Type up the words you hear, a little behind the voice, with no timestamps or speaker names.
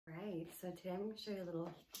so today I'm going to show you a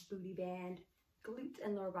little booty band, glute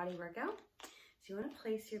and lower body workout. So you want to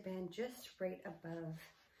place your band just right above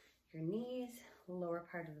your knees, lower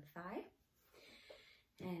part of the thigh.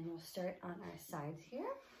 And we'll start on our sides here.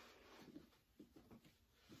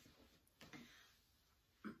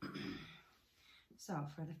 So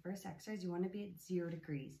for the first exercise, you want to be at 0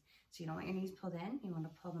 degrees. So you don't want your knees pulled in, you want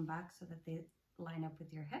to pull them back so that they line up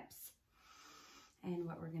with your hips. And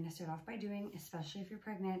what we're going to start off by doing, especially if you're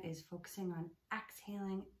pregnant, is focusing on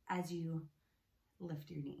exhaling as you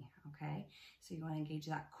lift your knee, okay? So you want to engage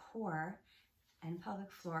that core and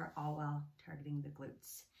pelvic floor all while targeting the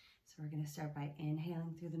glutes. So we're going to start by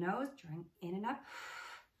inhaling through the nose, drawing in and up,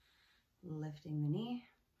 lifting the knee.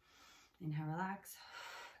 Inhale, relax.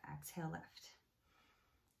 Exhale, lift.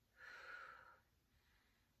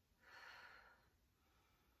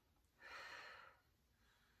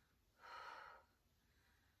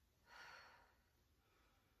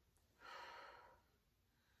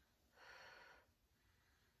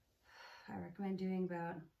 I recommend doing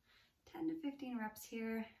about 10 to 15 reps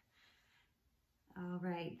here. All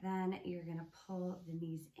right, then you're gonna pull the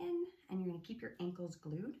knees in and you're gonna keep your ankles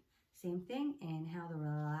glued. Same thing, inhale to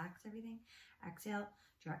relax everything. Exhale,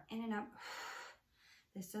 draw in and up.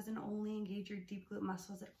 This doesn't only engage your deep glute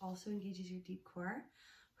muscles, it also engages your deep core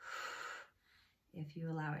if you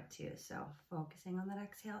allow it to. So focusing on that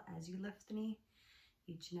exhale as you lift the knee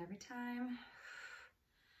each and every time.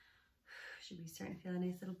 Should be starting to feel a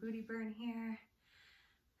nice little booty burn here.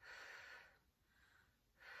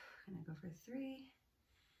 Gonna go for 3,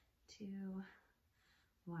 2,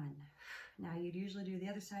 1. Now you'd usually do the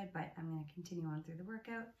other side, but I'm gonna continue on through the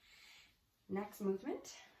workout. Next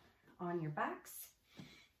movement on your backs.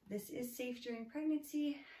 This is safe during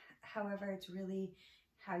pregnancy. However, it's really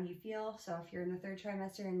how you feel. So if you're in the 3rd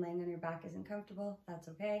trimester and laying on your back isn't comfortable, that's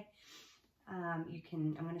okay. I'm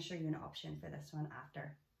gonna show you an option for this one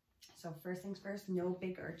after. So first things first, no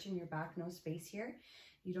big arch in your back, no space here.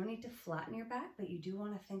 You don't need to flatten your back, but you do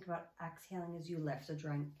want to think about exhaling as you lift. So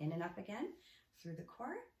drawing in and up again through the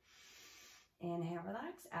core. Inhale,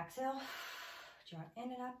 relax, exhale, draw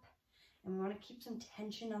in and up. And we want to keep some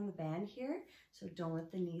tension on the band here, so don't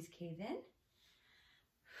let the knees cave in.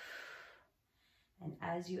 And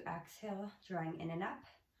as you exhale, drawing in and up,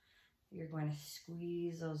 you're going to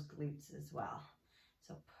squeeze those glutes as well.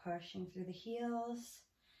 So pushing through the heels,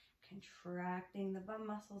 contracting the bum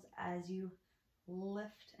muscles as you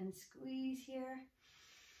lift and squeeze here.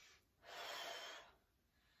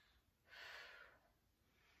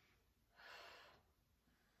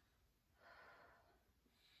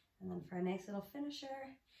 And then for a nice little finisher,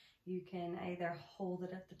 you can either hold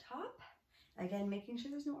it at the top. Again, making sure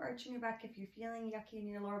there's no arch in your back. If you're feeling yucky in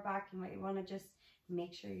your lower back, you might want to just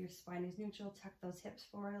make sure your spine is neutral. Tuck those hips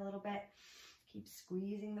forward a little bit. Keep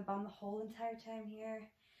squeezing the bum the whole entire time here.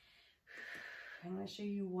 I'm going to show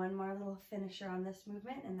you one more little finisher on this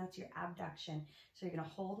movement, and that's your abduction. So you're going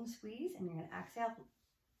to hold and squeeze, and you're going to exhale,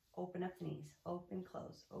 open up the knees, open,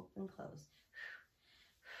 close, open, close.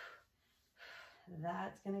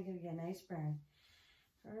 That's going to give you a nice burn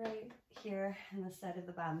right here in the side of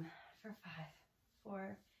the bum for 5,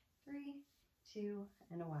 4, 3, 2,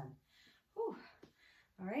 and 1. Whew.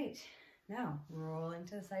 All right, now rolling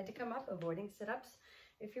to the side to come up, avoiding sit-ups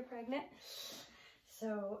if you're pregnant.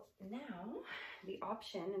 So now the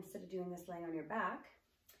option, instead of doing this laying on your back,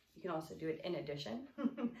 you can also do it in addition,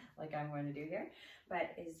 like I'm going to do here,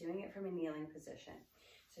 but is doing it from a kneeling position.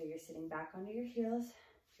 So you're sitting back onto your heels,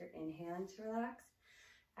 you're inhaling to relax,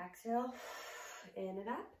 exhale, in and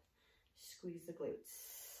up, squeeze the glutes.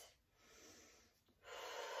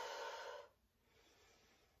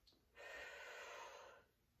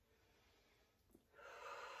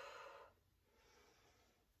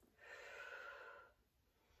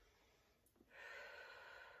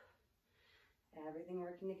 Everything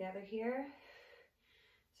working together here.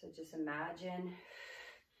 So just imagine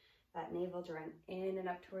that navel drawing in and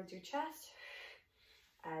up towards your chest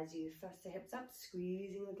as you thrust the hips up,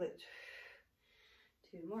 squeezing the glute.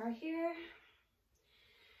 2 more here.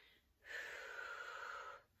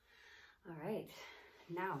 All right,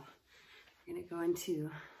 now we're gonna go into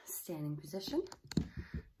standing position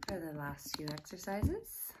for the last few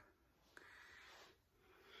exercises.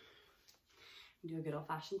 Do a good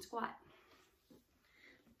old-fashioned squat.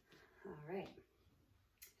 All right,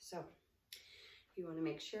 so you want to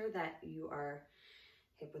make sure that you are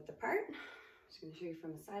hip width apart. I'm just going to show you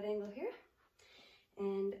from a side angle here.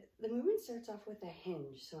 And the movement starts off with a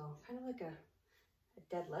hinge, so kind of like a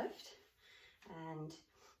deadlift. And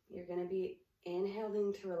you're going to be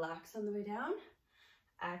inhaling to relax on the way down.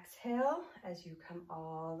 Exhale as you come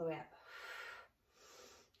all the way up.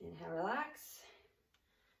 Inhale, relax.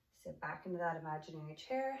 Sit back into that imaginary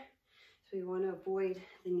chair. So we want to avoid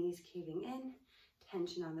the knees caving in,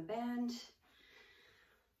 tension on the band.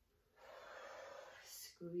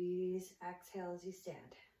 Squeeze, exhale as you stand.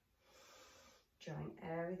 Drawing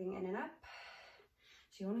everything in and up.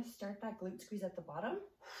 So you want to start that glute squeeze at the bottom.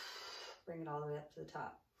 Bring it all the way up to the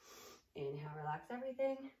top. Inhale, relax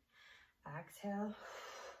everything. Exhale,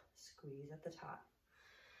 squeeze at the top.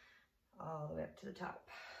 All the way up to the top.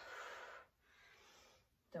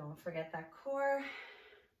 Don't forget that core.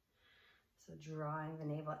 So drawing the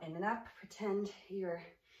navel in and up. Pretend you're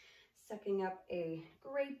sucking up a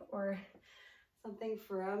grape or something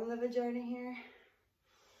from the vagina here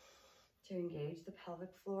to engage the pelvic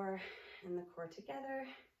floor and the core together.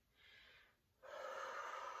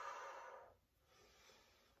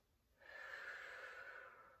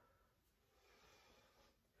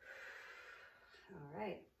 All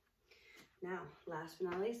right. Now, last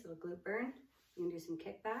but not least, little glute burn. We're gonna do some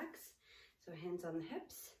kickbacks. So hands on the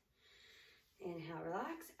hips. Inhale,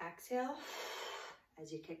 relax. Exhale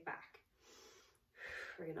as you kick back.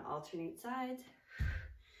 We're gonna alternate sides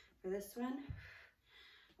for this one.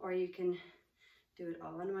 Or you can do it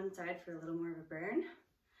all on one side for a little more of a burn.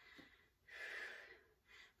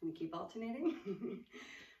 I'm gonna keep alternating.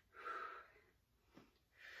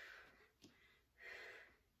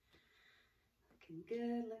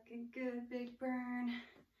 Looking good, big burn.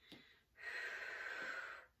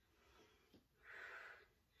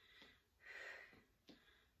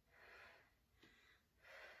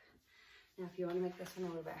 Now if you want to make this one a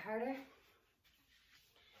little bit harder, I'm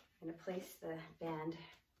going to place the band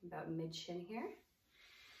about mid-shin here.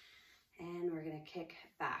 And we're going to kick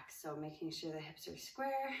back. So making sure the hips are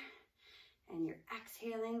square and you're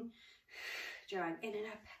exhaling, drawing in and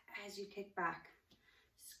up as you kick back.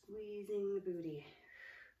 Squeezing the booty.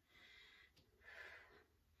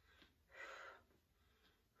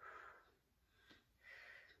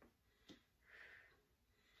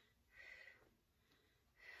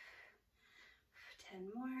 Ten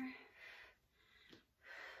more.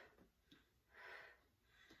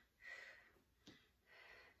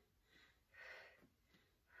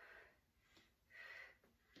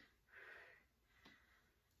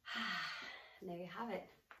 And there you have it.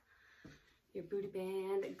 Your booty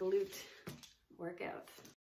band glute workout.